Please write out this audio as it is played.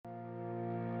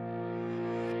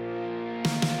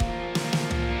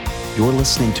You're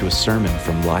listening to a sermon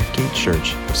from Lifegate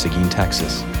Church of Seguin,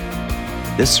 Texas.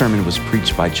 This sermon was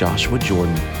preached by Joshua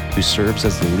Jordan, who serves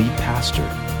as the lead pastor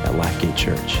at Lifegate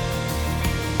Church.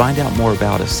 Find out more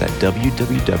about us at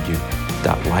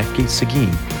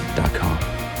www.lifegateseguin.com.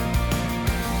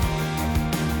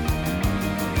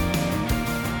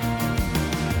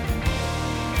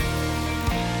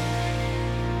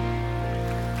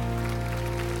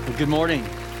 Well, good morning.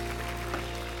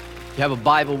 If you have a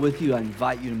Bible with you, I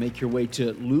invite you to make your way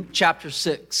to Luke chapter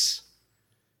 6.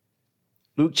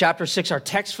 Luke chapter 6, our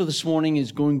text for this morning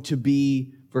is going to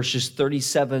be verses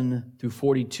 37 through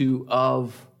 42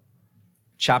 of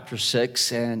chapter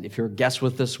 6. And if you're a guest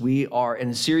with us, we are in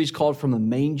a series called From the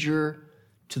Manger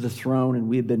to the Throne, and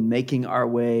we have been making our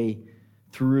way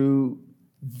through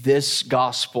this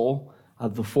gospel.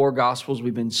 Of the four gospels,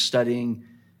 we've been studying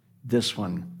this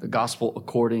one, the gospel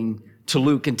according to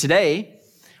Luke. And today,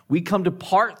 we come to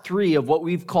part 3 of what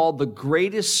we've called the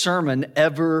greatest sermon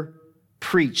ever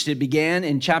preached. It began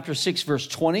in chapter 6, verse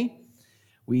 20.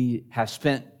 We have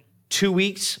spent 2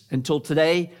 weeks until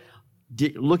today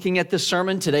looking at this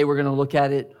sermon. Today, we're going to look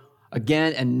at it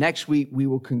again. And next week, we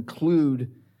will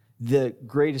conclude the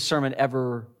greatest sermon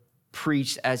ever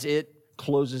preached as it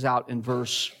closes out in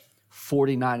verse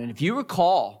 49. And if you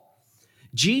recall,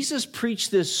 Jesus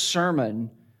preached this sermon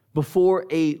before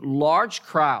a large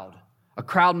crowd, a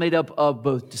crowd made up of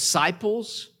both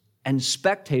disciples and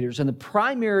spectators. And the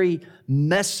primary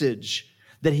message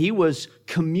that he was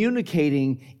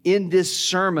communicating in this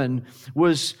sermon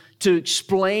was to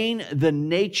explain the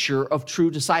nature of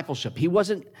true discipleship. He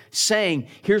wasn't saying,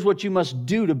 here's what you must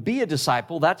do to be a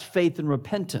disciple. That's faith and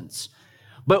repentance.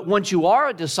 But once you are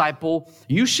a disciple,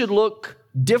 you should look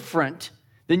different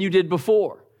than you did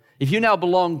before. If you now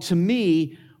belong to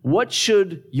me, what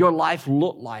should your life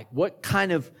look like? What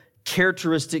kind of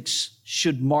characteristics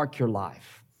should mark your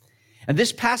life? And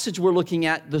this passage we're looking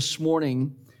at this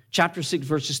morning, chapter 6,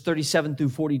 verses 37 through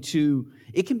 42,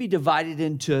 it can be divided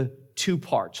into 2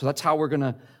 parts. So that's how we're going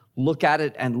to look at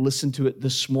it and listen to it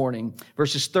this morning.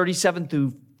 Verses 37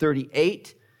 through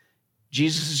 38,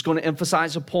 Jesus is going to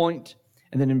emphasize a point.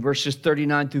 And then in verses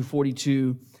 39 through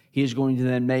 42, he is going to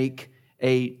then make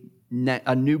a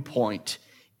new point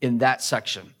in that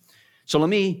section. So let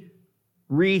me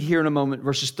read here in a moment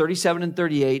verses 37 and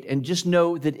 38, and just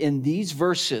know that in these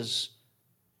verses,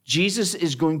 Jesus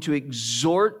is going to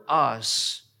exhort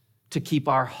us to keep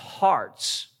our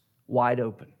hearts wide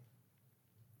open.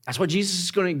 That's what Jesus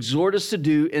is going to exhort us to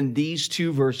do in these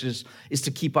 2 verses, is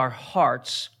to keep our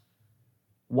hearts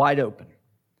wide open.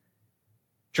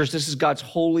 Church, this is God's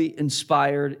holy,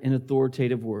 inspired, and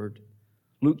authoritative word.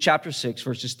 Luke chapter 6,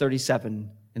 verses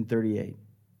 37 and 38.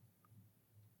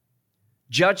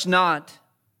 Judge not,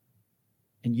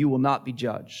 and you will not be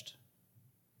judged.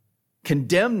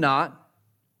 Condemn not,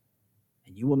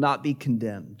 and you will not be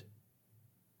condemned.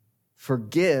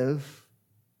 Forgive,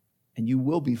 and you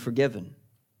will be forgiven.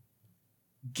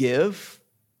 Give,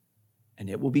 and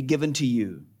it will be given to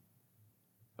you.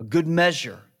 A good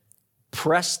measure,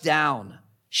 pressed down,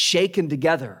 shaken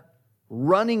together,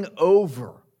 running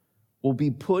over, will be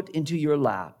put into your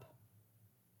lap.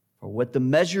 For what the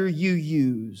measure you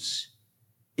use,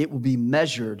 it will be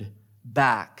measured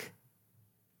back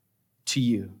to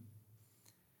you.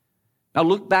 Now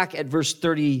look back at verse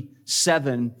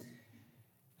 37.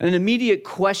 An immediate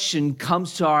question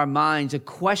comes to our minds, a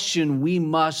question we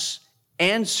must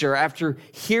answer after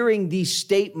hearing these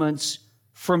statements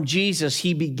from Jesus.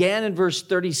 He began in verse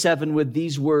 37 with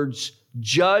these words,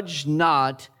 "Judge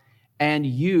not, and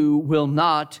you will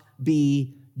not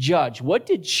be judged." What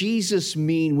did Jesus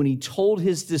mean when he told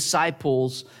his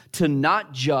disciples to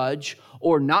not judge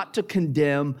or not to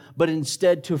condemn, but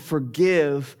instead to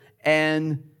forgive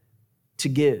and to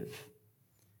give?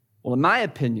 Well, in my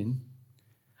opinion,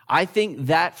 I think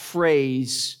that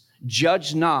phrase,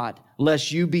 "judge not,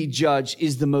 lest you be judged,"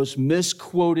 is the most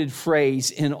misquoted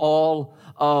phrase in all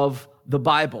of the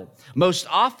Bible. Most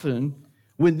often,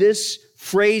 when this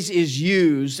phrase is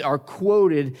used or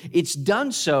quoted, it's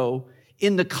done so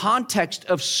in the context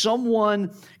of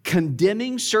someone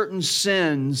condemning certain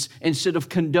sins instead of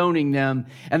condoning them.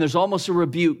 And there's almost a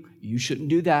rebuke. You shouldn't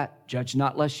do that. Judge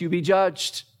not, lest you be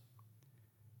judged.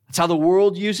 That's how the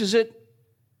world uses it.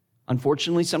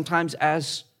 Unfortunately, sometimes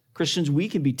as Christians, we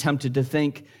can be tempted to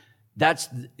think that's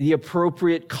the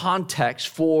appropriate context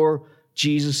for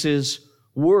Jesus's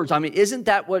words. I mean, isn't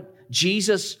that what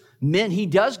Jesus meant? He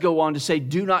does go on to say,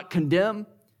 do not condemn.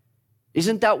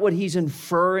 Isn't that what he's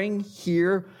inferring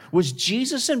here? Was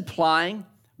Jesus implying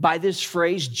by this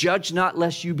phrase, judge not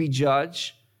lest you be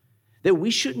judged, that we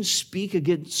shouldn't speak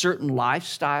against certain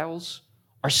lifestyles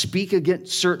or speak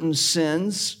against certain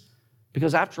sins,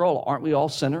 because after all, aren't we all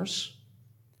sinners?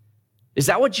 Is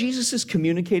that what Jesus is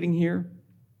communicating here?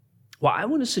 Well, I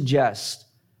want to suggest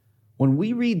when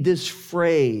we read this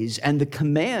phrase and the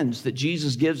commands that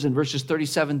Jesus gives in verses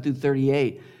 37 through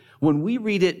 38, when we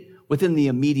read it within the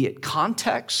immediate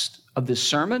context of this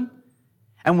sermon,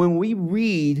 and when we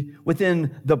read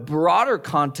within the broader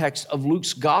context of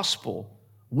Luke's gospel,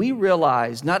 we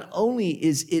realize not only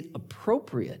is it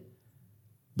appropriate,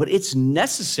 but it's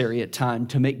necessary at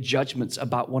times to make judgments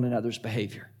about one another's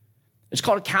behavior. It's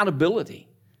called accountability.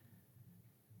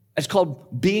 It's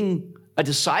called being a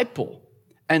disciple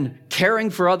and caring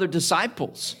for other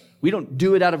disciples. We don't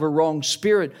do it out of a wrong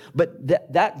spirit, but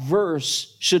that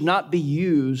verse should not be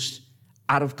used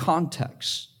out of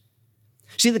context.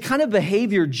 See, the kind of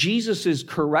behavior Jesus is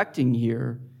correcting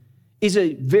here is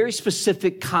a very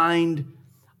specific kind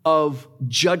of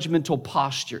judgmental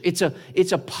posture. It's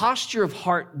a posture of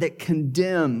heart that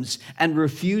condemns and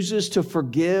refuses to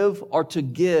forgive or to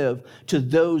give to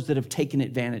those that have taken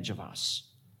advantage of us.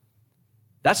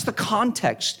 That's the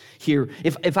context here.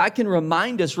 If I can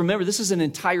remind us, remember, this is an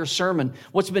entire sermon.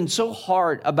 What's been so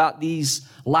hard about these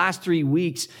last 3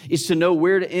 weeks is to know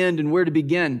where to end and where to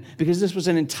begin, because this was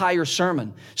an entire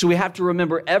sermon. So we have to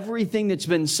remember everything that's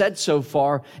been said so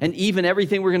far, and even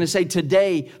everything we're going to say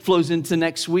today flows into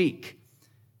next week.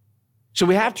 So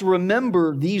we have to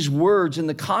remember these words in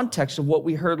the context of what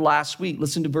we heard last week.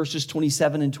 Listen to verses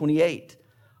 27 and 28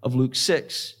 of Luke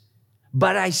 6.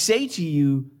 But I say to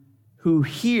you who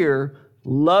hear,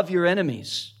 love your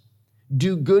enemies,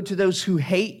 do good to those who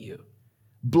hate you,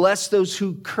 bless those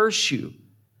who curse you,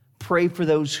 pray for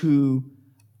those who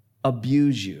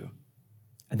abuse you.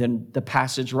 And then the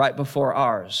passage right before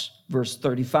ours, verse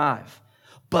 35.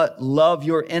 But love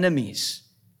your enemies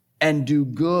and do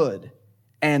good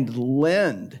and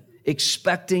lend,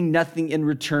 expecting nothing in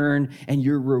return, and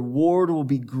your reward will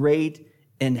be great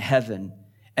in heaven.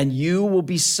 And you will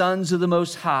be sons of the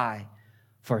Most High,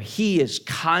 for he is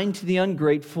kind to the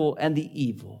ungrateful and the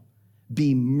evil.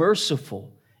 Be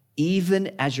merciful,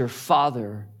 even as your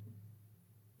Father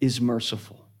is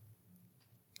merciful.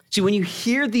 See, when you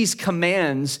hear these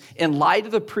commands in light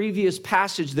of the previous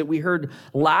passage that we heard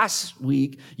last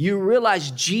week, you realize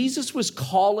Jesus was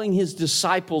calling his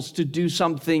disciples to do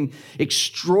something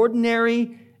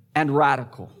extraordinary and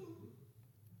radical.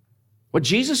 What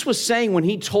Jesus was saying when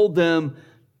he told them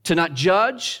to not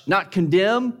judge, not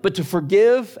condemn, but to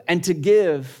forgive and to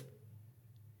give.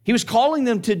 He was calling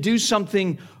them to do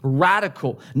something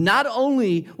radical. Not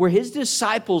only were his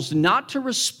disciples not to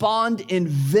respond in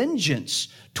vengeance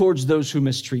towards those who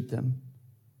mistreat them,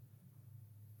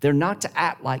 they're not to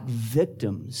act like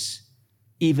victims,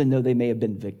 even though they may have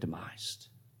been victimized.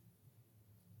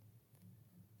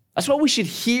 That's what we should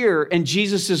hear in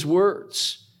Jesus'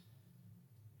 words.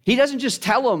 He doesn't just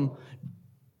tell them,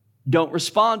 don't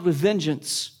respond with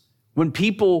vengeance when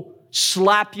people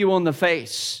slap you on the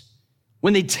face,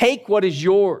 when they take what is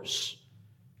yours,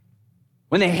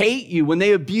 when they hate you, when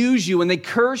they abuse you, when they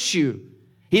curse you.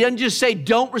 He doesn't just say,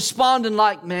 don't respond in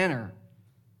like manner.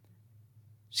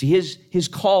 See, his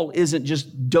call isn't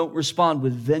just don't respond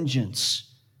with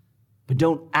vengeance, but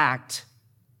don't act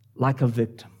like a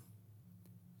victim.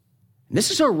 And this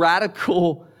is a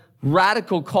radical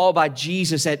call by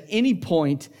Jesus at any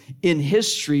point in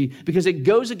history, because it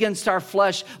goes against our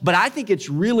flesh, but I think it's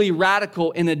really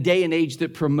radical in a day and age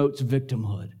that promotes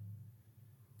victimhood.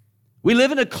 We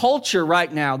live in a culture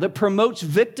right now that promotes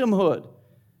victimhood.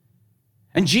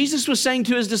 And Jesus was saying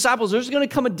to his disciples, there's going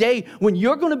to come a day when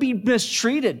you're going to be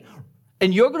mistreated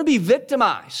and you're going to be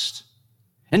victimized.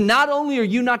 And not only are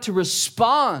you not to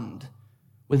respond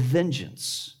with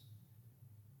vengeance,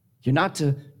 you're not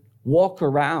to walk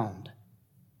around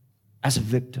as a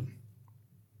victim.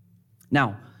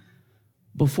 Now,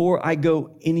 before I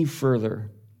go any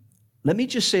further, let me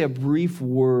just say a brief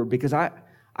word, because I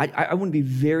want to be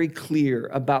very clear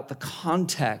about the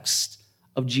context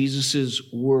of Jesus'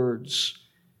 words.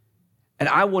 And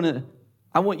I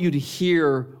want you to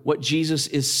hear what Jesus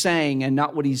is saying and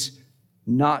not what he's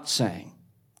not saying.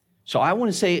 So I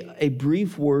want to say a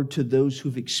brief word to those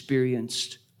who've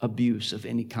experienced abuse of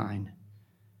any kind.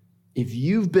 If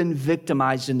you've been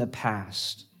victimized in the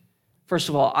past, first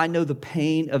of all, I know the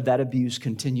pain of that abuse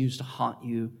continues to haunt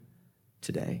you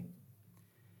today.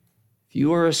 If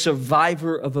you are a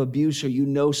survivor of abuse or you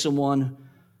know someone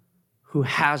who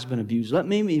has been abused, let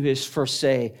me just first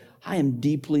say, I am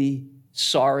deeply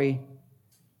sorry,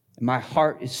 and my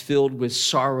heart is filled with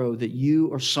sorrow that you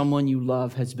or someone you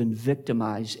love has been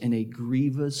victimized in a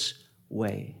grievous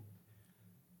way.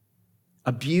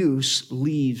 Abuse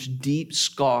leaves deep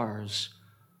scars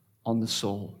on the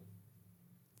soul.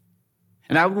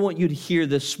 And I would want you to hear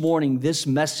this morning, this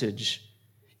message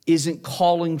isn't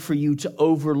calling for you to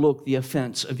overlook the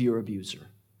offense of your abuser.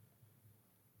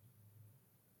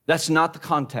 That's not the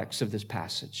context of this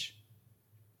passage.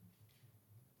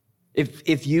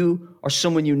 If you or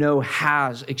someone you know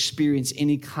has experienced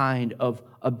any kind of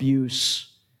abuse,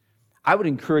 I would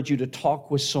encourage you to talk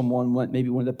with someone, maybe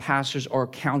one of the pastors or a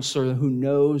counselor who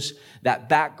knows that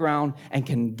background and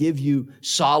can give you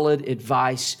solid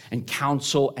advice and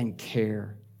counsel and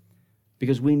care.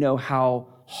 Because we know how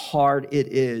hard it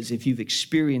is, if you've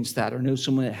experienced that or know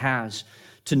someone that has,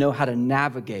 to know how to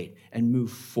navigate and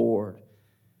move forward.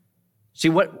 See,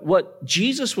 what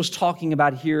Jesus was talking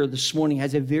about here this morning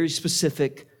has a very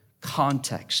specific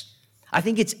context. I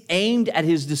think it's aimed at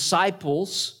his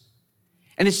disciples,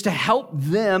 and it's to help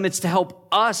them, it's to help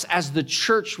us as the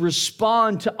church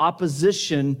respond to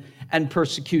opposition and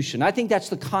persecution. I think that's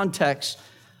the context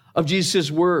of Jesus'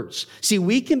 words. See,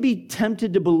 we can be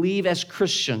tempted to believe as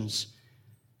Christians,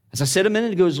 as I said a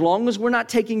minute ago, as long as we're not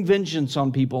taking vengeance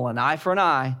on people, an eye for an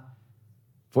eye,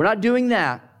 if we're not doing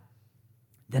that,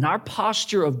 then our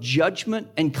posture of judgment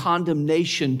and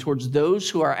condemnation towards those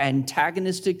who are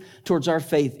antagonistic towards our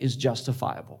faith is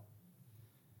justifiable.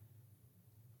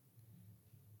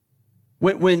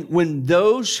 When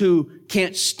those who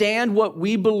can't stand what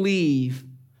we believe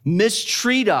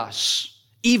mistreat us,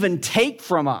 even take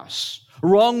from us,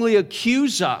 wrongly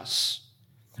accuse us,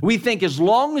 we think as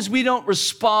long as we don't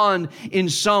respond in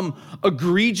some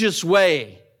egregious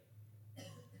way,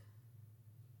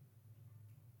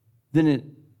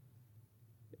 then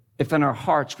if in our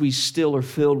hearts we still are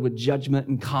filled with judgment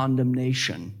and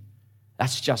condemnation,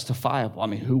 that's justifiable. I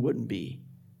mean, who wouldn't be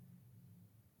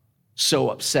so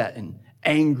upset and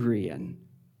angry?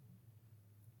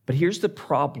 But here's the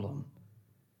problem.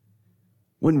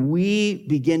 When we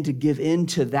begin to give in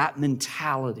to that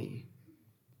mentality,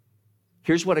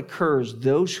 here's what occurs.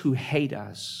 Those who hate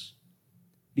us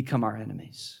become our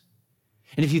enemies.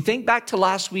 And if you think back to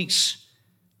last week's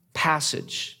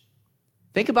passage,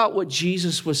 think about what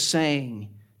Jesus was saying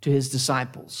to his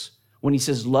disciples when he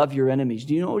says, love your enemies.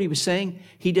 Do you know what he was saying?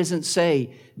 He doesn't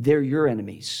say they're your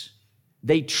enemies.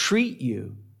 They treat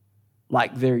you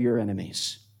like they're your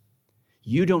enemies.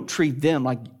 You don't treat them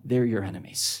like they're your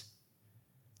enemies.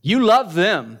 You love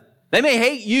them. They may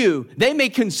hate you. They may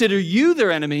consider you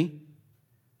their enemy.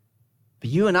 But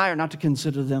you and I are not to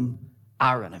consider them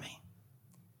our enemy.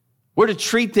 We're to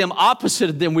treat them opposite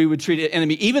of them we would treat an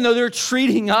enemy, even though they're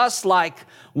treating us like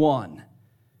one.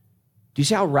 Do you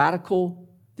see how radical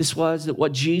this was? That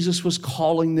what Jesus was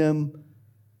calling them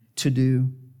to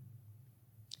do?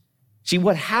 See,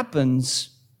 what happens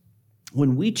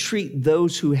when we treat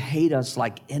those who hate us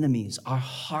like enemies, our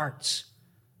hearts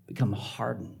become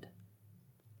hardened.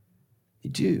 They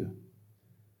do.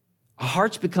 Our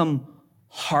hearts become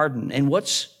hardened. And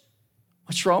what's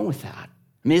wrong with that?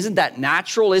 I mean, isn't that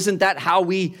natural? Isn't that how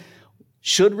we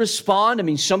should respond? I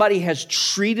mean, somebody has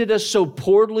treated us so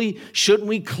poorly. Shouldn't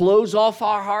we close off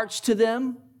our hearts to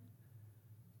them?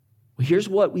 Well, here's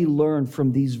what we learn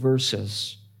from these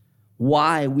verses.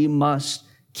 Why we must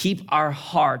keep our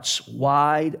hearts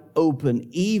wide open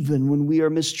even when we are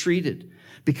mistreated.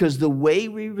 Because the way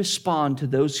we respond to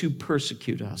those who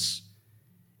persecute us,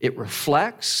 it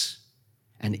reflects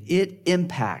and it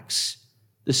impacts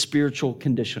the spiritual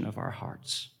condition of our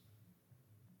hearts.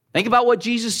 Think about what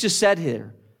Jesus just said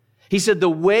here. He said the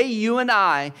way you and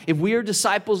I, if we are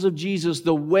disciples of Jesus,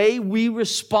 the way we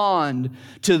respond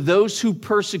to those who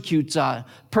persecute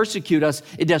us,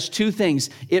 it does two things.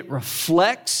 It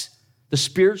reflects the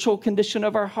spiritual condition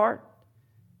of our heart,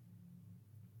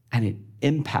 and it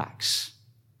impacts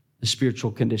the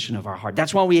spiritual condition of our heart.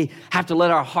 That's why we have to let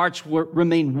our hearts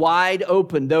remain wide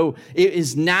open, though it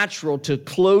is natural to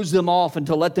close them off and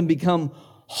to let them become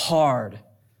hard.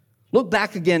 Look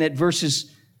back again at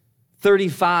verses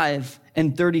 35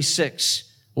 and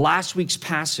 36, last week's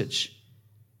passage.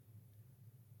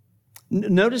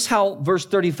 Notice how verse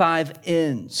 35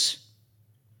 ends.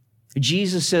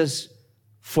 Jesus says,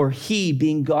 for he,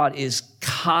 being God, is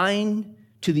kind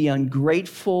to the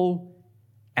ungrateful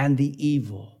and the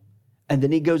evil. And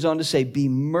then he goes on to say, be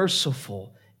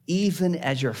merciful, even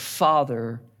as your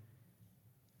Father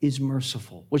is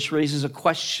merciful. Which raises a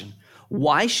question.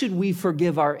 Why should we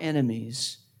forgive our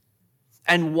enemies?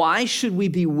 And why should we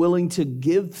be willing to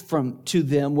give to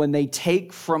them when they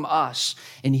take from us?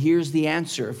 And here's the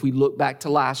answer if we look back to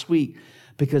last week.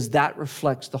 Because that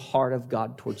reflects the heart of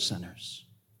God towards sinners.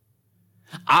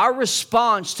 Our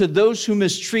response to those who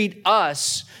mistreat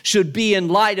us should be in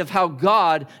light of how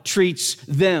God treats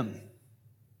them.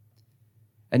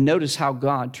 And notice how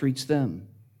God treats them.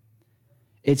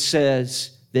 it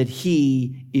says that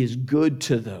he is good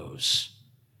to those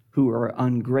who are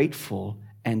ungrateful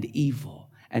and evil,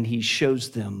 and he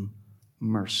shows them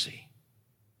mercy.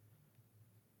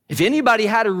 If anybody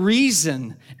had a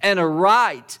reason and a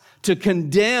right to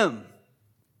condemn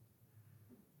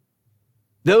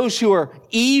those who are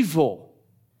evil,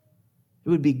 it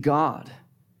would be God.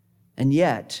 And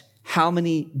yet, how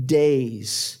many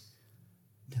days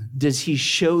does he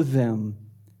show them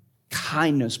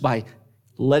kindness by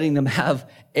letting them have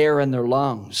air in their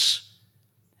lungs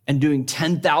and doing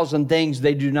 10,000 things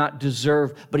they do not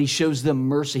deserve, but he shows them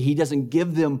mercy. He doesn't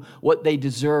give them what they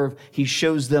deserve. He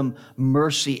shows them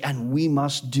mercy, and we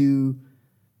must do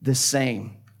the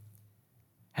same.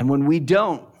 And when we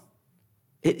don't,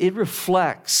 it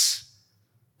reflects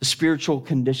the spiritual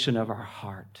condition of our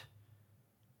heart.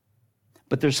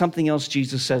 But there's something else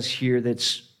Jesus says here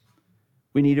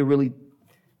we need to really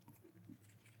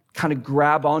kind of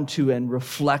grab onto and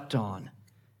reflect on.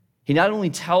 He not only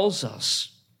tells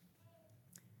us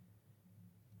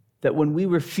that when we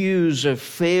refuse or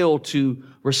fail to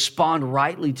respond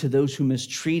rightly to those who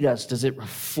mistreat us, does it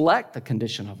reflect the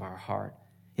condition of our heart?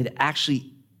 It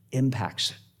actually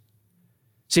impacts it.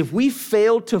 See, if we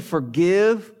fail to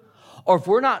forgive, or if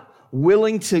we're not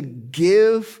willing to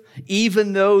give,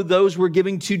 even though those we're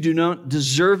giving to do not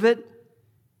deserve it,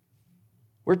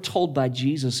 we're told by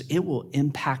Jesus it will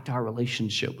impact our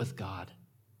relationship with God.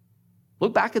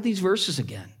 Look back at these verses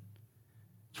again.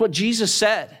 It's what Jesus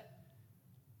said.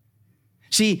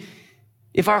 See,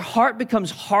 if our heart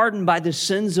becomes hardened by the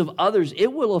sins of others,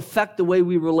 it will affect the way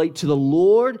we relate to the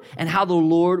Lord and how the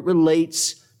Lord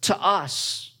relates to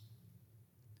us.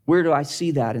 Where do I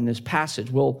see that in this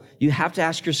passage? Well, you have to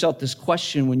ask yourself this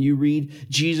question when you read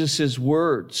Jesus'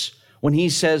 words. When he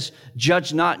says,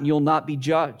 "Judge not and you'll not be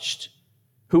judged."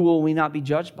 Who will we not be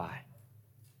judged by?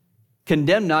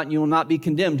 Condemn not and you will not be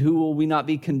condemned. Who will we not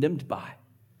be condemned by?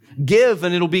 Give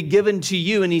and it'll be given to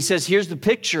you. And he says, here's the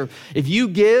picture. If you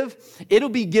give, it'll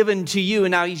be given to you.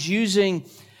 And now he's using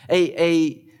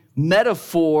a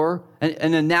metaphor,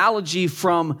 an analogy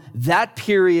from that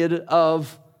period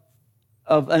of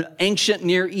an ancient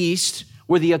Near East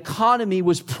where the economy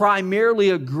was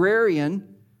primarily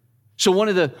agrarian. So one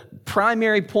of the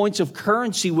primary points of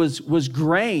currency was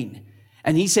grain.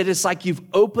 And he said, it's like you've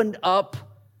opened up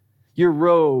your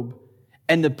robe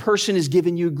and the person is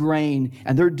giving you grain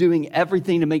and they're doing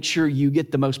everything to make sure you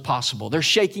get the most possible. They're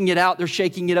shaking it out. They're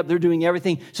shaking it up. They're doing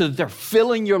everything so that they're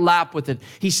filling your lap with it.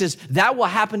 He says, that will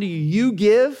happen to you. You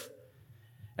give,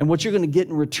 and what you're going to get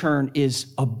in return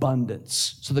is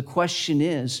abundance. So the question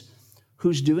is,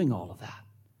 who's doing all of that?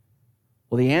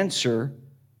 Well, the answer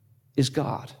is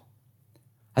God.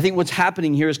 I think what's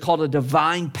happening here is called a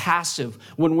divine passive.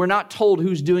 When we're not told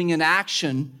who's doing an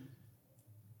action,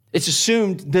 it's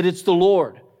assumed that it's the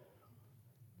Lord.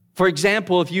 For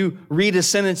example, if you read a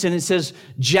sentence and it says,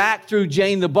 Jack threw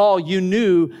Jane the ball, you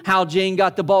knew how Jane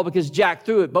got the ball because Jack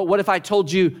threw it. But what if I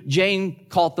told you Jane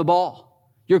caught the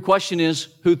ball? Your question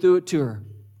is, who threw it to her?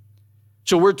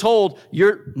 So we're told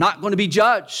you're not going to be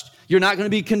judged. You're not going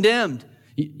to be condemned.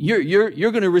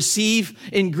 You're going to receive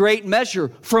in great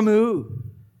measure. From who?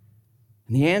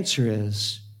 And the answer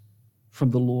is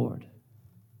from the Lord.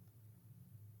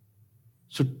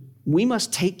 So we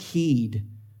must take heed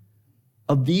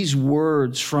of these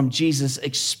words from Jesus,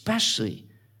 especially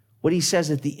what he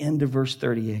says at the end of verse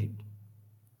 38.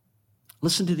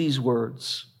 Listen to these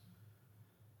words.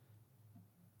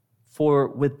 For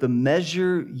with the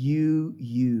measure you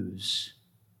use,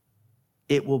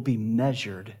 it will be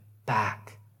measured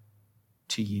back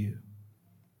to you.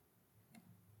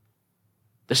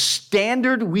 The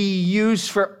standard we use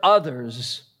for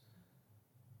others,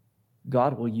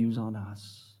 God will use on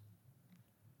us.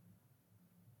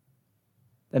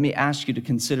 Let me ask you to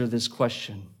consider this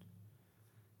question.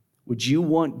 Would you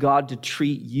want God to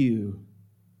treat you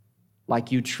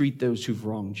like you treat those who've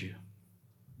wronged you?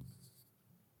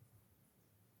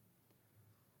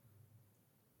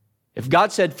 If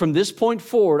God said, from this point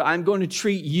forward, I'm going to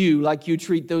treat you like you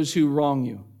treat those who wrong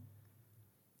you,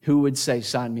 who would say,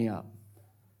 sign me up?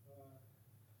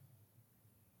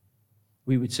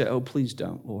 We would say, oh, please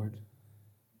don't, Lord.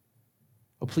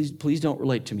 Oh, please don't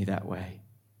relate to me that way.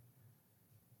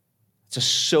 It's a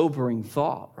sobering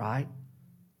thought, right?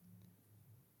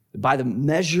 By the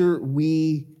measure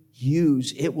we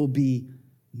use, it will be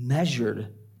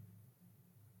measured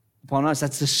upon us.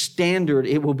 That's the standard.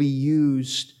 It will be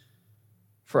used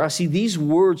for us. See, these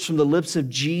words from the lips of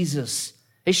Jesus,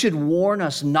 they should warn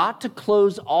us not to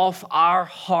close off our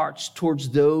hearts towards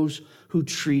those who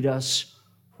treat us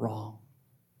wrong.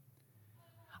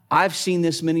 I've seen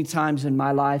this many times in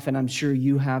my life, and I'm sure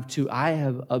you have too. I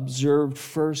have observed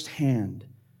firsthand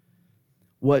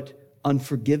what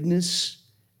unforgiveness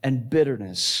and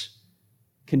bitterness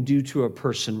can do to a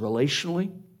person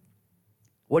relationally,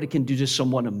 what it can do to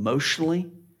someone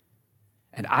emotionally.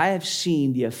 And I have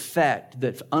seen the effect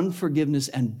that unforgiveness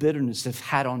and bitterness have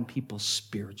had on people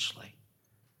spiritually.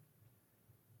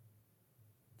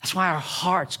 That's why our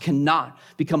hearts cannot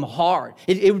become hard.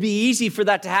 It would be easy for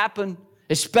that to happen,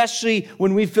 especially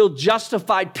when we feel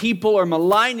justified. People are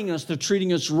maligning us, they're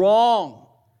treating us wrong.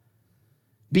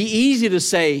 Be easy to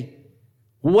say,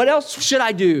 what else should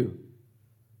I do?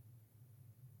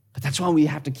 But that's why we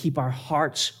have to keep our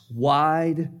hearts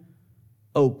wide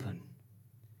open.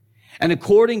 And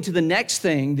according to the next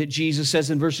thing that Jesus says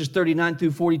in verses 39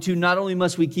 through 42, not only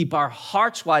must we keep our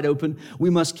hearts wide open, we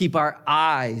must keep our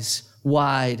eyes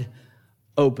wide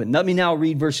open. Let me now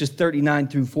read verses 39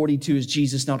 through 42 as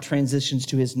Jesus now transitions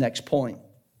to his next point.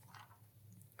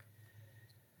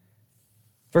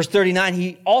 Verse 39,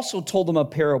 he also told them a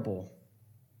parable.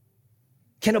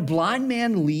 Can a blind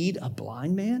man lead a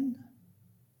blind man?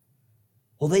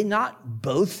 Will they not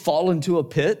both fall into a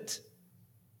pit?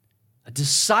 A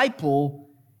disciple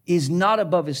is not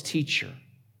above his teacher,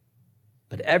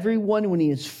 but everyone, when he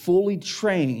is fully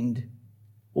trained,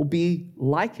 will be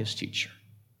like his teacher.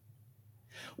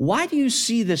 Why do you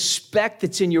see the speck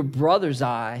that's in your brother's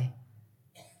eye,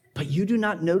 but you do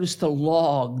not notice the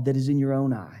log that is in your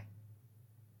own eye?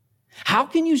 How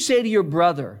can you say to your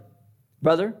brother,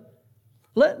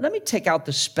 let me take out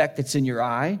the speck that's in your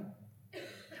eye,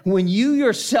 when you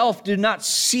yourself do not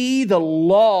see the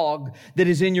log that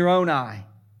is in your own eye?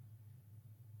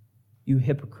 You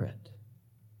hypocrite.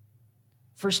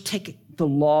 First take the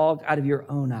log out of your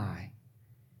own eye,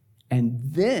 and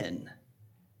then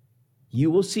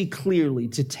you will see clearly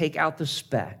to take out the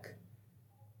speck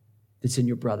that's in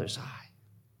your brother's eye.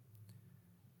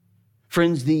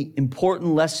 Friends, the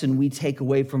important lesson we take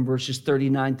away from verses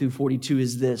 39 through 42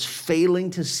 is this: failing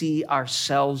to see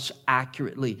ourselves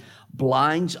accurately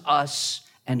blinds us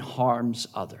and harms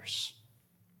others.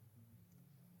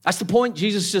 That's the point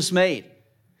Jesus just made.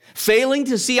 Failing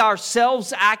to see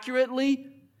ourselves accurately,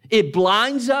 it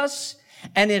blinds us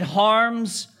and it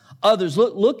harms others.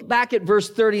 Look back at verse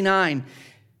 39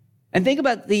 and think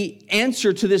about the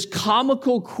answer to this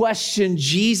comical question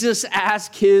Jesus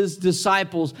asked his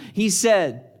disciples. He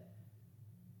said,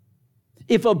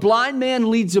 if a blind man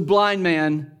leads a blind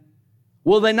man,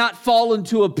 will they not fall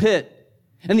into a pit?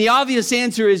 And the obvious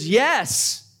answer is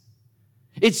yes.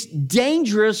 It's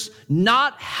dangerous,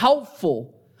 not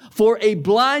helpful for a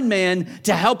blind man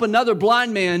to help another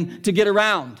blind man to get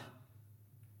around.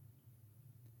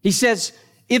 He says,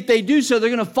 if they do so, they're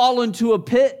going to fall into a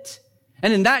pit.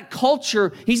 And in that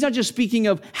culture, he's not just speaking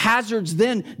of hazards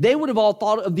then. They would have all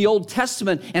thought of the Old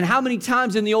Testament. And how many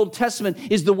times in the Old Testament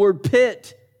is the word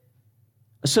pit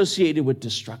associated with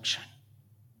destruction?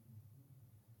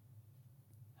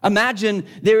 Imagine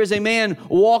there is a man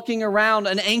walking around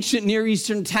an ancient Near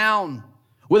Eastern town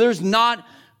where there's not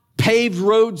paved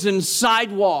roads and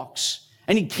sidewalks,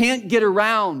 and he can't get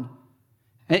around.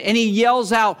 And he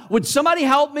yells out, would somebody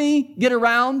help me get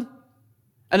around?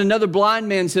 And another blind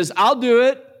man says, I'll do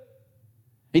it.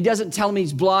 He doesn't tell him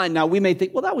he's blind. Now we may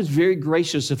think, well, that was very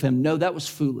gracious of him. No, that was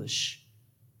foolish.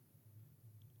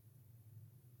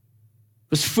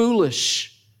 It was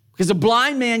foolish. Because a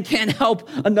blind man can't help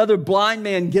another blind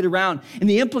man get around. And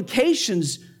the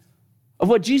implications of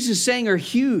what Jesus is saying are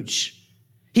huge.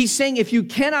 He's saying if you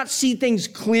cannot see things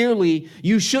clearly,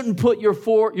 you shouldn't put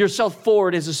yourself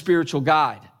forward as a spiritual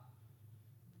guide.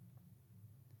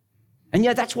 And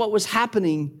yet that's what was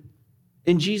happening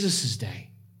in Jesus'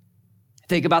 day.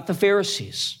 Think about the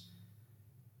Pharisees.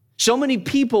 So many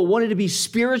people wanted to be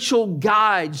spiritual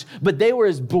guides, but they were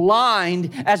as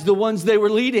blind as the ones they were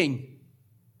leading.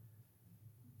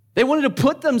 They wanted to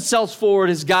put themselves forward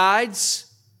as guides,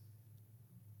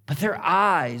 but their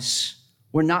eyes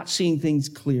were not seeing things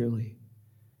clearly.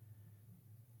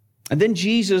 And then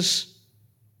Jesus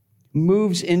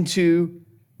moves into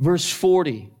verse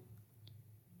 40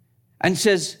 and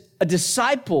says, a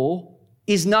disciple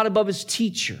is not above his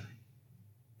teacher,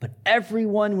 but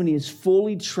everyone, when he is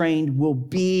fully trained, will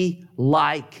be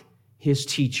like his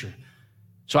teacher.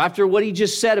 So after what he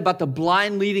just said about the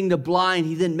blind leading the blind,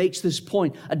 he then makes this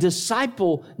point. A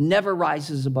disciple never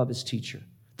rises above his teacher.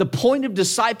 The point of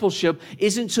discipleship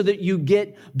isn't so that you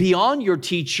get beyond your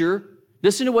teacher.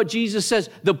 Listen to what Jesus says.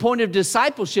 The point of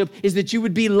discipleship is that you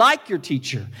would be like your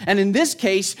teacher. And in this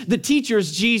case, the teacher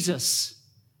is Jesus.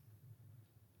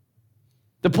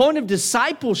 The point of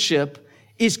discipleship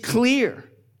is clear.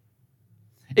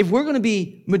 If we're going to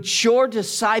be mature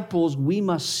disciples, we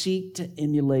must seek to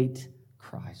emulate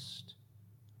Christ.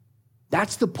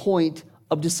 That's the point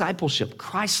of discipleship,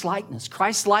 Christ-likeness.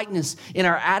 Christ-likeness in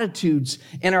our attitudes,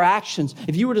 in our actions.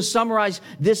 If you were to summarize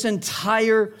this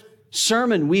entire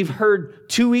sermon we've heard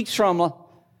 2 weeks from,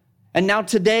 and now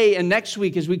today and next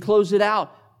week as we close it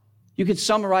out, you could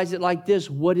summarize it like this.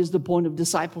 What is the point of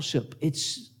discipleship?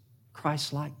 It's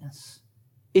Christ-likeness.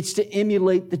 It's to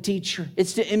emulate the teacher.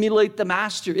 It's to emulate the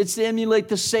master. It's to emulate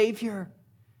the Savior.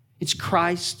 It's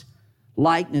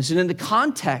Christ-likeness. And in the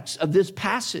context of this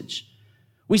passage,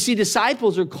 we see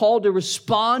disciples are called to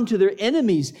respond to their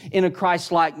enemies in a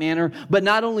Christ-like manner. But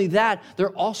not only that,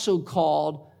 they're also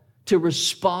called to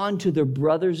respond to their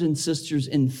brothers and sisters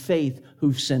in faith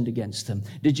who've sinned against them.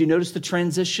 Did you notice the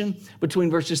transition between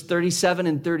verses 37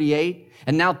 and 38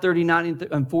 and now 39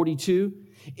 and 42?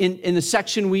 In the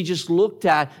section we just looked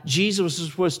at,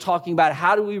 Jesus was talking about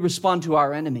how do we respond to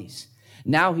our enemies.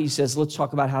 Now he says, let's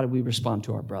talk about how do we respond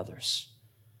to our brothers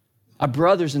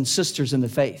and sisters in the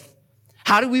faith.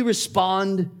 How do we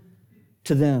respond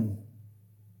to them?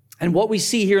 And what we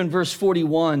see here in verse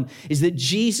 41 is that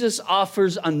Jesus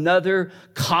offers another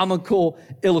comical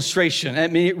illustration. I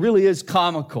mean, it really is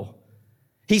comical.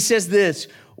 He says this,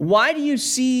 why do you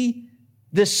see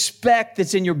the speck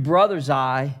that's in your brother's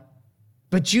eye,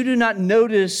 but you do not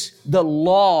notice the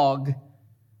log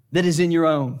that is in your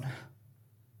own?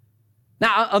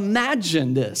 Now,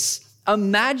 imagine this.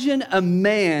 Imagine a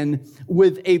man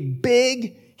with a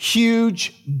big,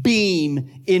 huge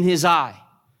beam in his eye.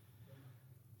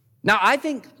 Now, I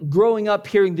think growing up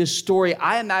hearing this story,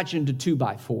 I imagined a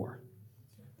 2x4.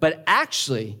 But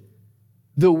actually,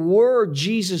 the word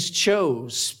Jesus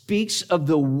chose speaks of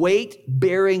the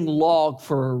weight-bearing log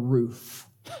for a roof.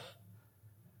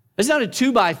 It's not a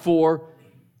 2x4.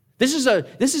 This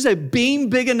is a beam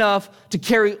big enough to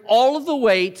carry all of the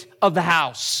weight of the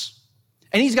house.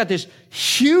 And he's got this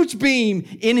huge beam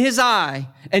in his eye.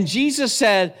 And Jesus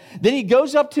said, then he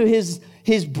goes up to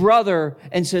his brother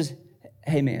and says,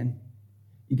 hey man,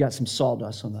 you got some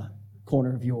sawdust on the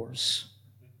corner of yours.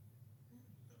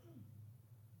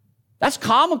 That's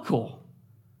comical.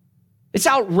 It's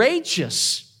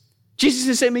outrageous. Jesus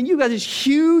is saying, man, you got this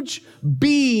huge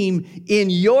beam in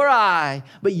your eye,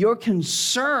 but you're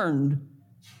concerned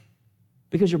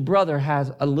because your brother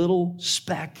has a little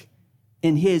speck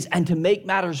in his. And to make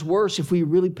matters worse, if we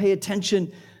really pay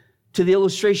attention to the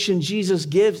illustration Jesus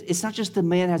gives, it's not just the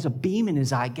man has a beam in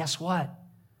his eye. Guess what?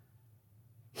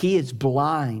 He is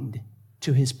blind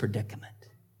to his predicament.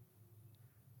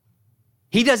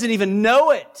 He doesn't even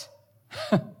know it.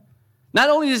 Not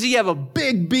only does he have a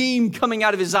big beam coming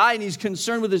out of his eye and he's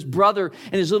concerned with his brother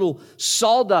and his little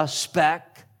sawdust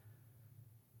speck,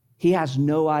 he has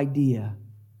no idea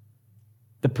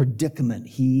the predicament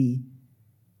he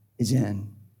is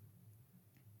in.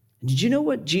 Did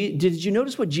you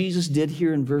notice what Jesus did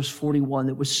here in verse 41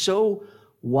 that was so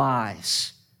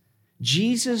wise?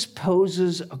 Jesus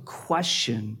poses a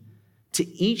question to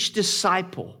each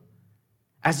disciple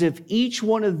as if each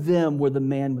one of them were the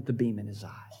man with the beam in his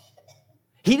eye.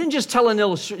 He didn't just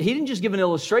he didn't just give an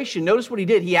illustration. Notice what he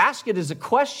did. He asked it as a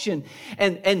question,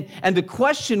 and the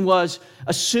question was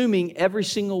assuming every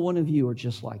single one of you are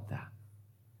just like that.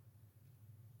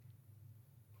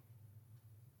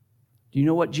 Do you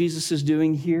know what Jesus is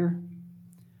doing here?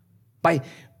 By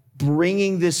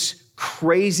bringing this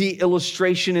crazy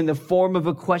illustration in the form of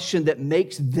a question that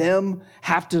makes them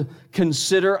have to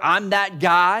consider, I'm that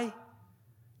guy.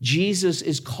 Jesus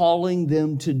is calling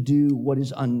them to do what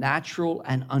is unnatural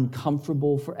and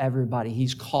uncomfortable for everybody.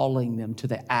 He's calling them to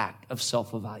the act of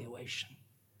self-evaluation.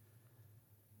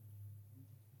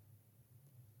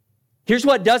 Here's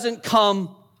what doesn't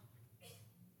come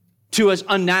to us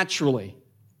unnaturally.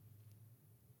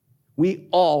 We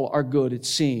all are good at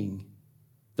seeing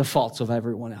the faults of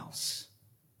everyone else.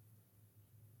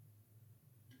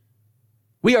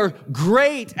 We are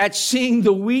great at seeing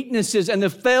the weaknesses and the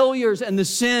failures and the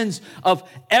sins of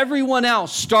everyone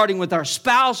else, starting with our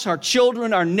spouse, our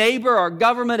children, our neighbor, our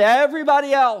government,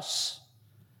 everybody else.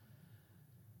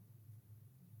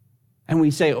 And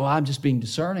we say, oh, I'm just being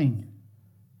discerning.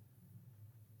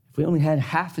 If we only had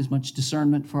half as much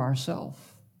discernment for ourselves,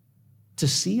 to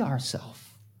see ourselves.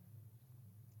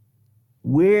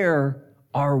 Where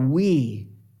are we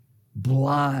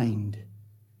blind?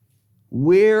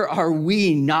 Where are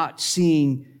we not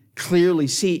seeing clearly?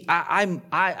 See, I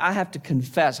have to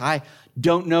confess, I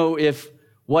don't know if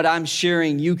what I'm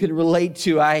sharing you can relate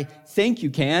to. I think you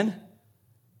can.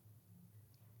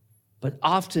 But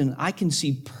often I can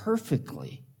see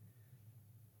perfectly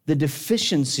the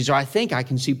deficiencies, or I think I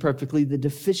can see perfectly the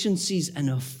deficiencies and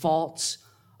the faults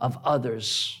of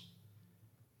others.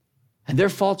 And their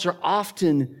faults are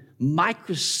often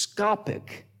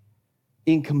microscopic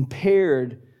in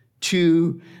compared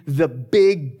to the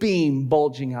big beam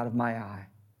bulging out of my eye.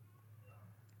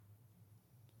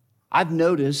 I've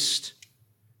noticed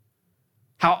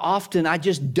how often I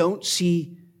just don't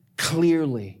see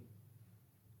clearly.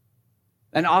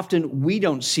 And often we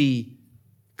don't see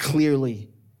clearly.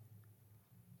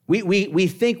 We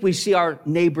think we see our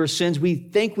neighbor's sins. We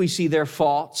think we see their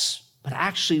faults, but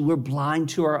actually we're blind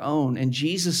to our own. And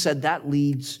Jesus said that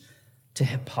leads to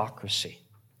hypocrisy.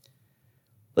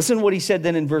 Listen to what he said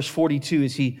then in verse 42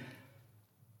 as he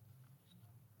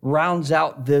rounds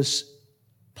out this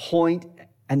point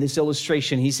and this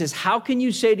illustration. He says, how can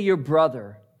you say to your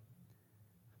brother,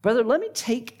 let me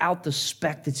take out the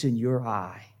speck that's in your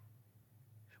eye,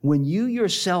 when you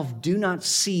yourself do not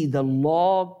see the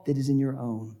log that is in your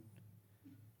own?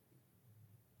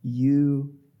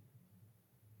 You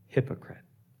hypocrite.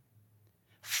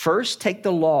 First take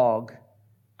the log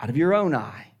out of your own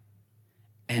eye,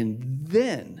 and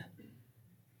then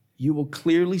you will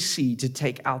clearly see to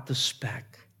take out the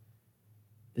speck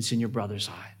that's in your brother's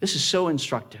eye. This is so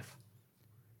instructive.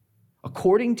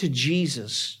 According to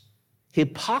Jesus,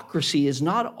 hypocrisy is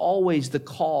not always the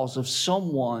cause of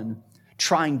someone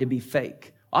trying to be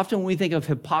fake. Often when we think of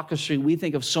hypocrisy, we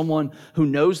think of someone who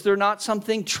knows they're not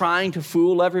something, trying to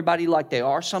fool everybody like they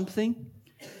are something.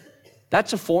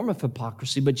 That's a form of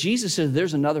hypocrisy, but Jesus says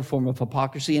there's another form of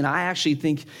hypocrisy, and I actually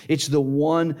think it's the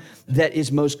one that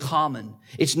is most common.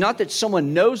 It's not that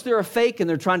someone knows they're a fake and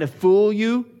they're trying to fool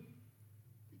you.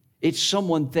 It's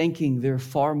someone thinking they're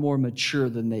far more mature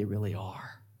than they really are.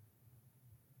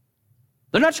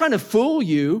 They're not trying to fool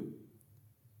you.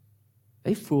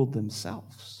 They fooled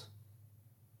themselves.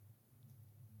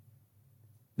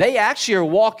 They actually are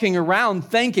walking around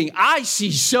thinking, I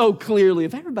see so clearly.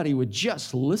 If everybody would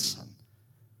just listen.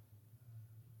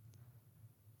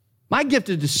 My gift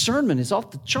of discernment is off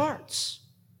the charts.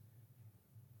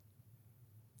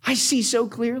 I see so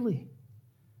clearly.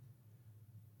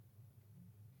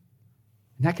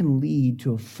 And that can lead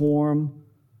to a form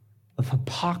of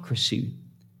hypocrisy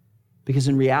because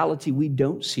in reality, we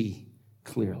don't see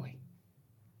clearly.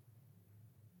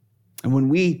 And when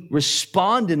we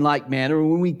respond in like manner,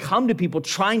 when we come to people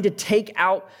trying to take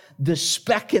out the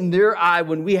speck in their eye,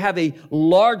 when we have a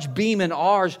large beam in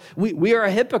ours, we are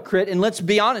a hypocrite. And let's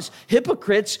be honest,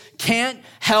 hypocrites can't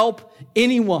help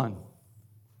anyone.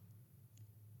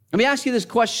 Let me ask you this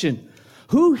question.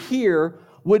 Who here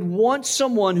would want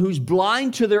someone who's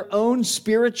blind to their own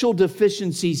spiritual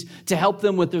deficiencies to help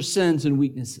them with their sins and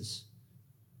weaknesses?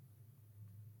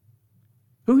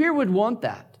 Who here would want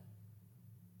that?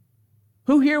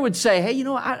 Who here would say, hey,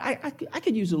 I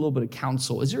could use a little bit of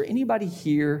counsel. Is there anybody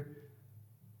here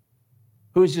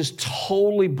who is just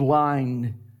totally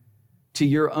blind to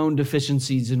your own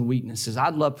deficiencies and weaknesses?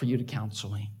 I'd love for you to counsel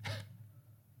me.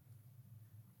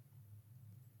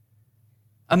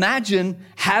 Imagine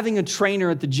having a trainer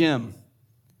at the gym.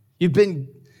 You've been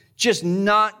just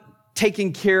not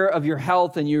taking care of your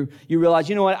health and you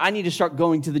realize, I need to start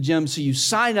going to the gym. So you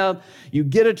sign up, you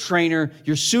get a trainer,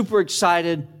 you're super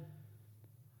excited,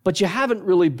 but you haven't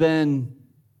really been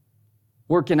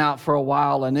working out for a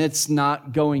while and it's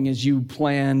not going as you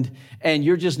planned and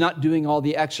you're just not doing all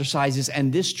the exercises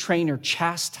and this trainer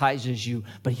chastises you.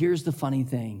 But here's the funny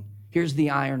thing. Here's the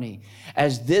irony.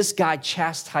 As this guy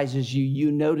chastises you, you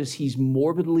notice he's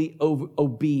morbidly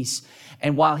obese,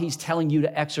 and while he's telling you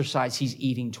to exercise, he's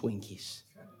eating Twinkies.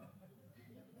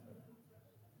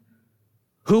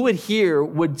 Who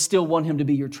would still want him to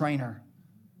be your trainer?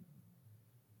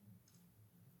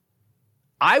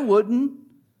 I wouldn't.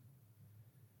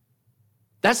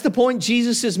 That's the point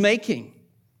Jesus is making.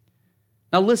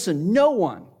 Now listen, no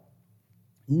one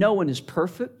is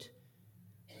perfect.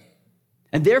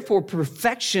 And therefore,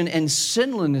 perfection and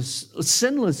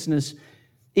sinlessness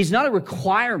is not a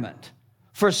requirement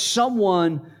for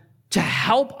someone to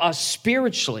help us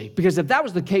spiritually. Because if that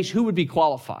was the case, who would be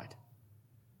qualified?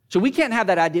 So we can't have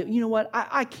that idea,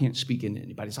 I can't speak into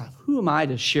anybody's life. Who am I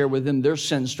to share with them their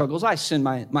sin struggles? I sin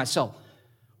myself.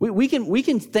 We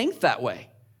can think that way.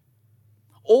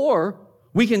 Or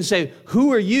we can say,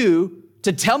 who are you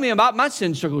to tell me about my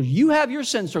sin struggles? You have your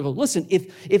sin struggles. Listen,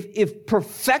 if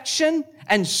perfection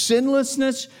and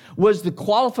sinlessness was the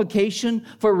qualification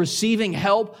for receiving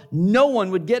help, no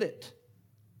one would get it.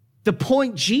 The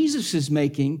point Jesus is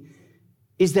making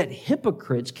is that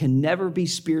hypocrites can never be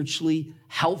spiritually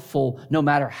helpful, no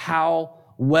matter how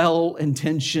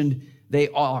well-intentioned they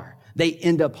are. They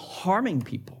end up harming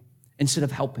people instead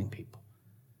of helping people.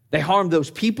 They harm those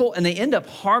people and they end up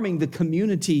harming the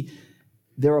community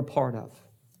they're a part of.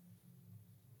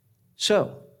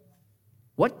 So,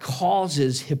 what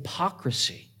causes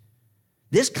hypocrisy?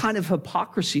 This kind of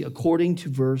hypocrisy, according to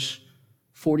verse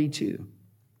 42.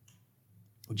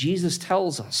 Jesus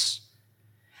tells us,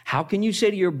 how can you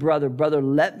say to your brother, brother,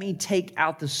 let me take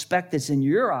out the speck that's in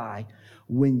your eye,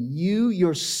 when you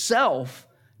yourself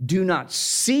do not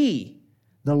see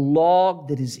the log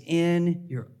that is in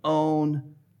your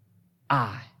own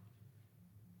eye?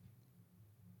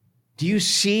 Do you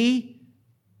see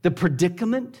the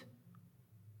predicament?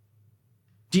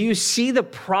 Do you see the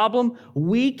problem?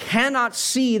 We cannot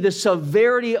see the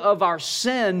severity of our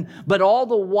sin, but all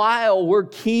the while we're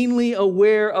keenly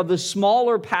aware of the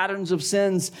smaller patterns of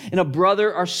sins in a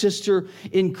brother or sister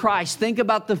in Christ. Think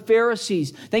about the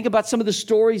Pharisees. Think about some of the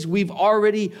stories we've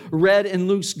already read in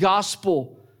Luke's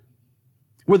gospel,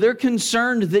 where they're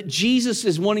concerned that Jesus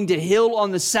is wanting to heal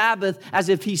on the Sabbath as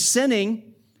if he's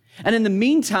sinning. And in the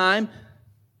meantime,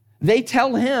 they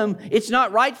tell him it's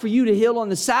not right for you to heal on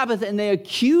the Sabbath, and they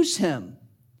accuse him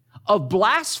of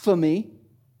blasphemy,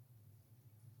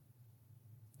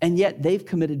 and yet they've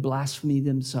committed blasphemy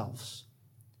themselves.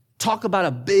 Talk about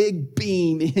a big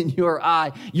beam in your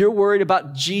eye. You're worried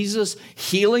about Jesus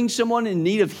healing someone in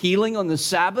need of healing on the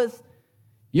Sabbath?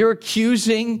 You're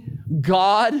accusing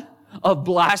God of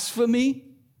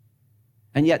blasphemy,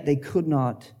 and yet they could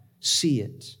not see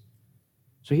it.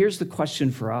 So here's the question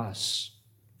for us.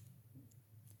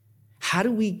 How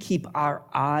do we keep our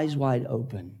eyes wide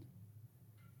open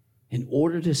in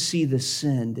order to see the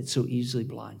sin that so easily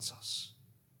blinds us?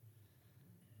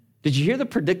 Did you hear the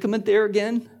predicament there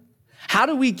again? How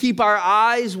do we keep our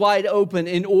eyes wide open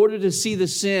in order to see the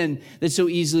sin that so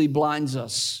easily blinds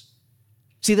us?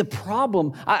 See, the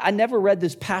problem, I never read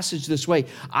this passage this way.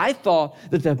 I thought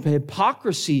that the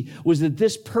hypocrisy was that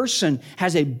this person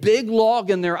has a big log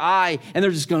in their eye, and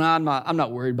they're just going, I'm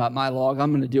not worried about my log.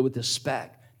 I'm going to deal with this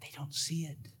speck. They don't see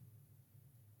it.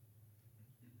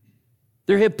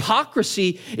 Their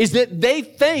hypocrisy is that they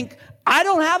think, I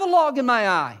don't have a log in my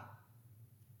eye.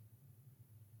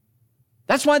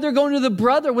 That's why they're going to the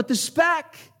brother with the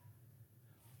speck.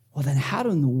 Well, then how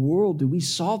in the world do we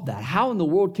solve that? How in the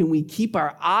world can we keep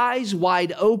our eyes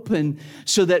wide open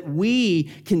so that we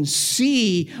can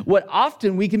see what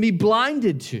often we can be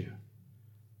blinded to?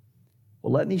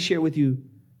 Well, let me share with you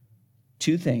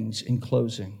two things in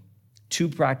closing. Two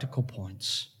practical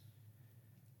points.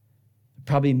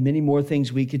 Probably many more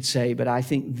things we could say, but I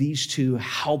think these two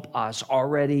help us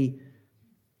already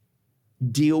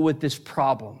deal with this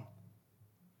problem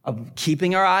of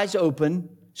keeping our eyes open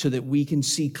so that we can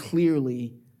see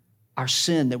clearly our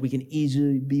sin that we can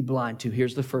easily be blind to.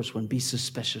 Here's the first one. Be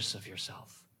suspicious of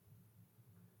yourself.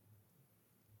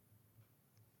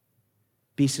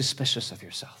 Be suspicious of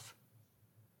yourself.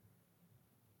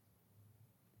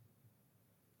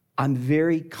 I'm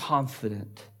very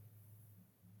confident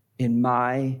in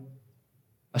my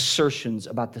assertions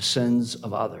about the sins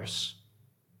of others.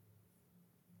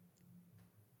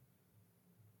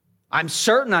 I'm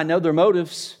certain I know their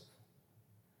motives.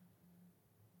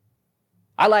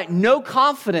 I lack no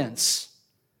confidence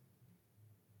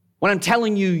when I'm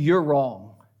telling you you're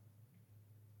wrong.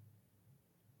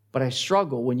 But I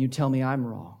struggle when you tell me I'm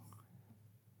wrong.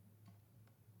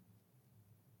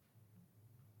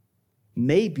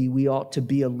 Maybe we ought to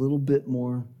be a little bit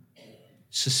more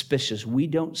suspicious. We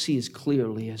don't see as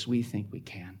clearly as we think we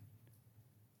can.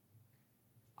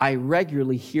 I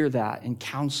regularly hear that in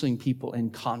counseling people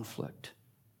in conflict.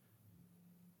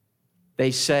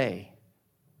 They say,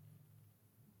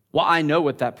 well, I know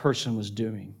what that person was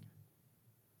doing.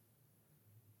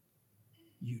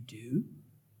 You do?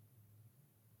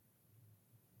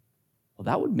 Well,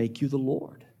 that would make you the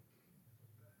Lord.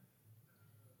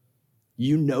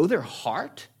 You know their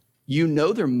heart? You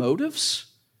know their motives?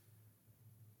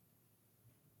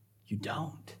 You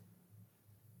don't.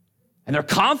 And they're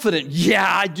confident, yeah,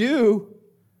 I do.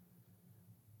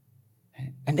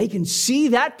 And they can see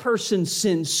that person's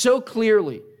sin so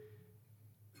clearly.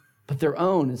 But their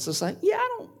own, it's just like, yeah,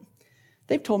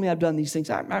 they've told me I've done these things.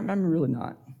 I'm really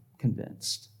not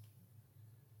convinced.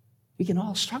 We can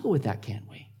all struggle with that, can't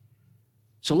we?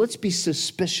 So let's be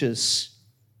suspicious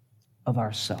of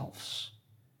ourselves.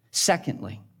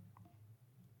 Secondly,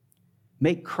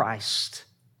 make Christ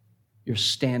your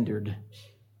standard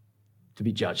to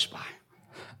be judged by.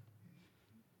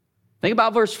 Think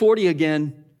about verse 40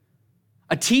 again.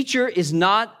 A teacher is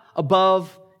not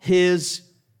above his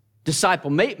disciple.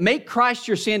 Make Christ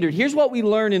your standard. Here's what we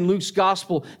learn in Luke's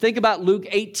gospel. Think about Luke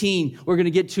 18, we're going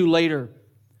to get to later.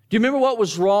 Do you remember what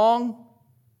was wrong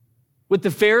with the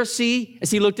Pharisee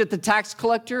as he looked at the tax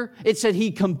collector? It said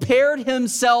he compared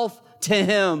himself to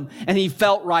him and he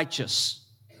felt righteous.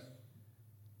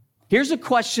 Here's a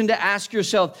question to ask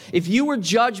yourself. If you were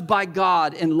judged by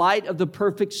God in light of the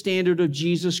perfect standard of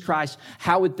Jesus Christ,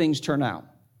 how would things turn out?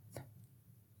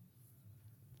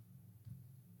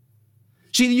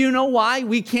 See, you know why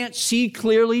we can't see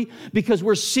clearly? Because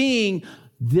we're seeing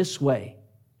this way.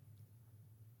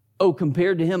 Oh,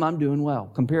 compared to him, I'm doing well.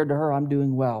 Compared to her, I'm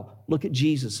doing well. Look at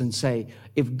Jesus and say,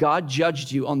 if God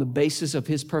judged you on the basis of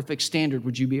his perfect standard,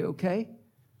 would you be okay?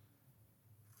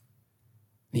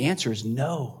 The answer is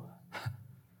no.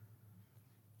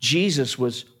 Jesus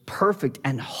was perfect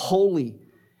and holy,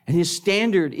 and his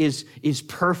standard is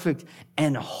perfect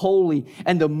and holy.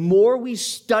 And the more we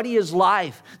study his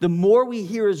life, the more we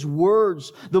hear his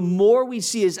words, the more we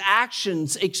see his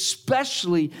actions,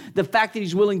 especially the fact that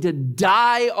he's willing to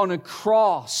die on a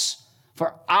cross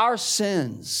for our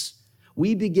sins,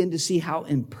 we begin to see how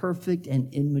imperfect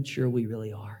and immature we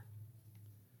really are.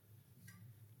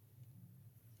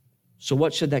 So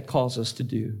what should that cause us to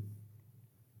do?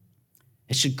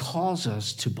 It should cause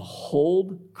us to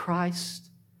behold Christ,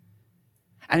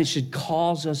 and it should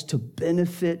cause us to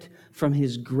benefit from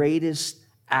his greatest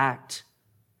act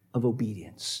of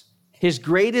obedience. His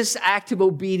greatest act of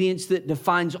obedience that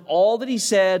defines all that he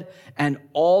said and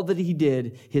all that he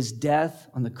did, his death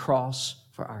on the cross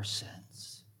for our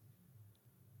sins.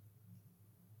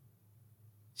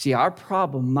 See, our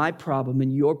problem, my problem,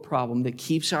 and your problem that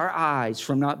keeps our eyes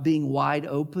from not being wide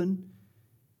open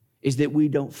is that we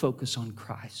don't focus on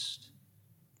Christ.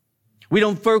 We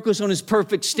don't focus on his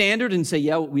perfect standard and say,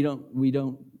 yeah, we don't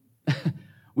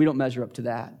measure up to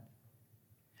that.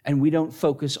 And we don't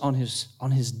focus on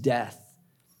his death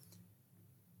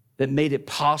that made it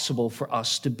possible for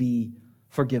us to be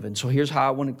forgiven. So here's how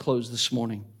I want to close this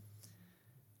morning.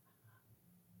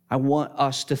 I want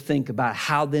us to think about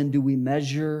how then do we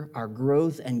measure our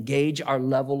growth and gauge our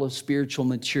level of spiritual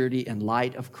maturity in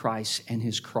light of Christ and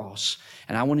his cross.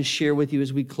 And I want to share with you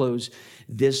as we close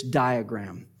this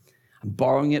diagram. I'm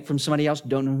borrowing it from somebody else.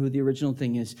 Don't know who the original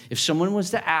thing is. If someone was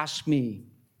to ask me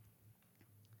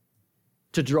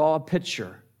to draw a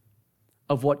picture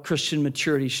of what Christian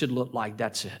maturity should look like,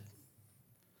 that's it.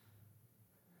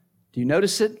 Do you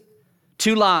notice it?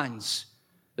 2 lines.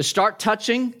 They start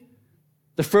touching.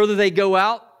 The further they go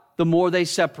out, the more they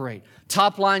separate.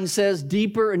 Top line says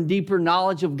deeper and deeper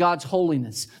knowledge of God's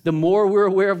holiness. The more we're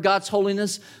aware of God's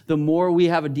holiness, the more we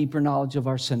have a deeper knowledge of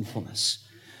our sinfulness.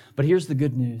 But here's the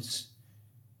good news.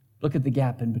 Look at the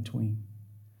gap in between.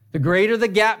 The greater the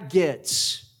gap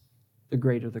gets, the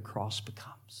greater the cross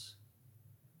becomes.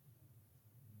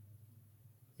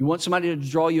 You want somebody to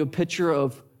draw you a picture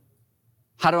of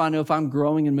how do I know if I'm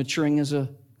growing and maturing as a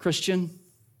Christian?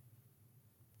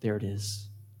 There it is.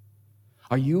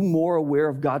 Are you more aware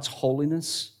of God's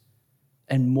holiness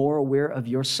and more aware of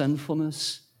your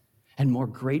sinfulness and more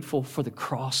grateful for the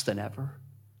cross than ever?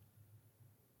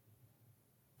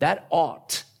 That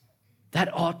ought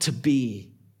to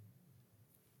be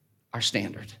our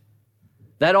standard.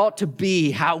 That ought to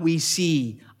be how we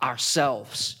see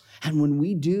ourselves. And when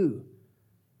we do,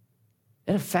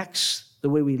 it affects the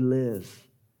way we live.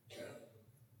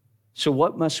 So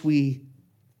what must we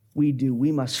do?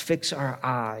 We must fix our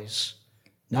eyes,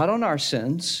 not on our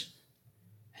sins,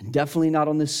 and definitely not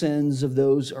on the sins of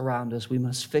those around us. We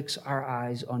must fix our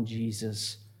eyes on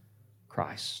Jesus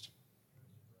Christ.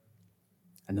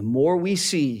 And the more we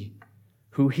see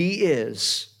who he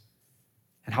is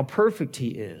and how perfect he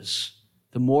is,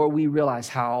 the more we realize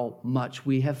how much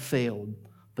we have failed.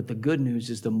 But the good news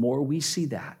is the more we see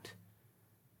that,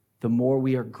 the more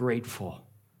we are grateful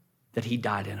that he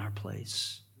died in our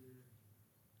place.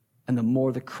 And the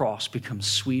more the cross becomes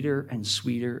sweeter and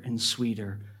sweeter and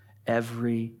sweeter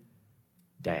every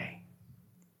day.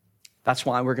 That's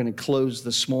why we're going to close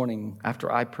this morning. After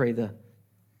I pray, the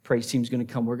praise team's going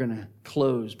to come. We're going to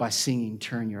close by singing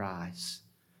Turn Your Eyes.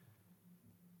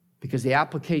 Because the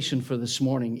application for this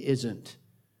morning isn't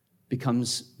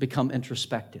become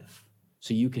introspective.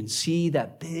 So you can see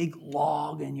that big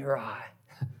log in your eye.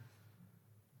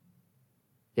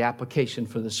 The application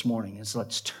for this morning is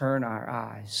let's turn our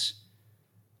eyes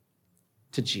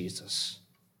to Jesus.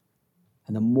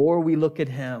 And the more we look at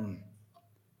him,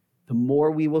 the more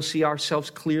we will see ourselves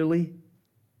clearly,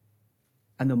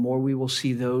 and the more we will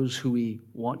see those who we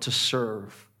want to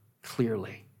serve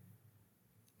clearly.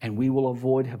 And we will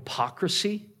avoid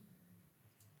hypocrisy,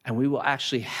 and we will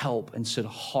actually help instead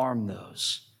of harm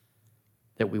those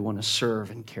that we want to serve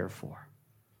and care for.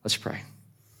 Let's pray.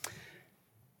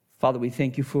 Father, we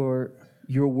thank you for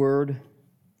your word.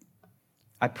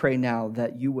 I pray now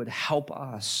that you would help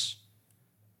us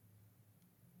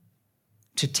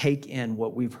to take in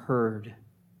what we've heard,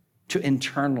 to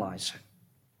internalize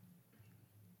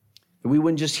it, That we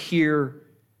wouldn't just hear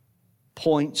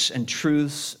points and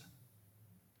truths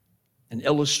and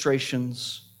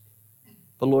illustrations,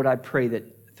 but Lord, I pray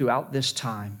that throughout this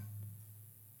time,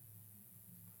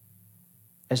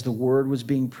 as the word was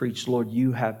being preached, Lord,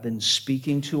 you have been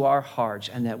speaking to our hearts,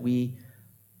 and that we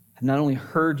have not only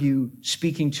heard you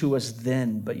speaking to us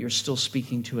then, but you're still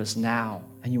speaking to us now,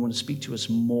 and you want to speak to us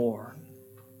more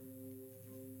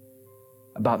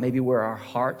about maybe where our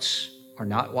hearts are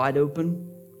not wide open,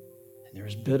 and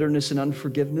there's bitterness and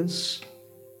unforgiveness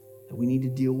that we need to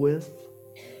deal with,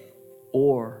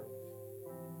 or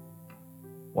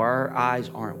where our eyes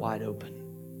aren't wide open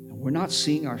and we're not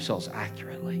seeing ourselves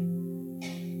accurately.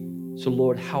 So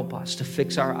Lord, help us to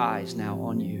fix our eyes now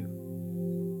on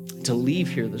you, to leave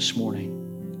here this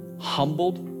morning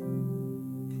humbled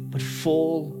but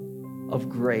full of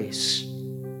grace,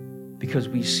 because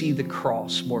we see the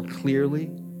cross more clearly,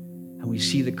 and we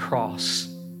see the cross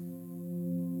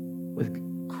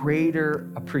with greater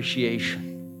appreciation.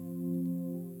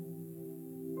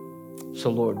 So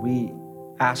Lord, we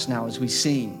ask now as we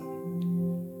sing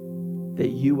that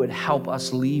you would help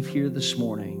us leave here this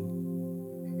morning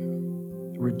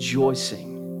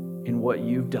rejoicing in what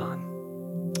you've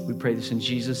done. We pray this in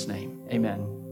Jesus' name. Amen.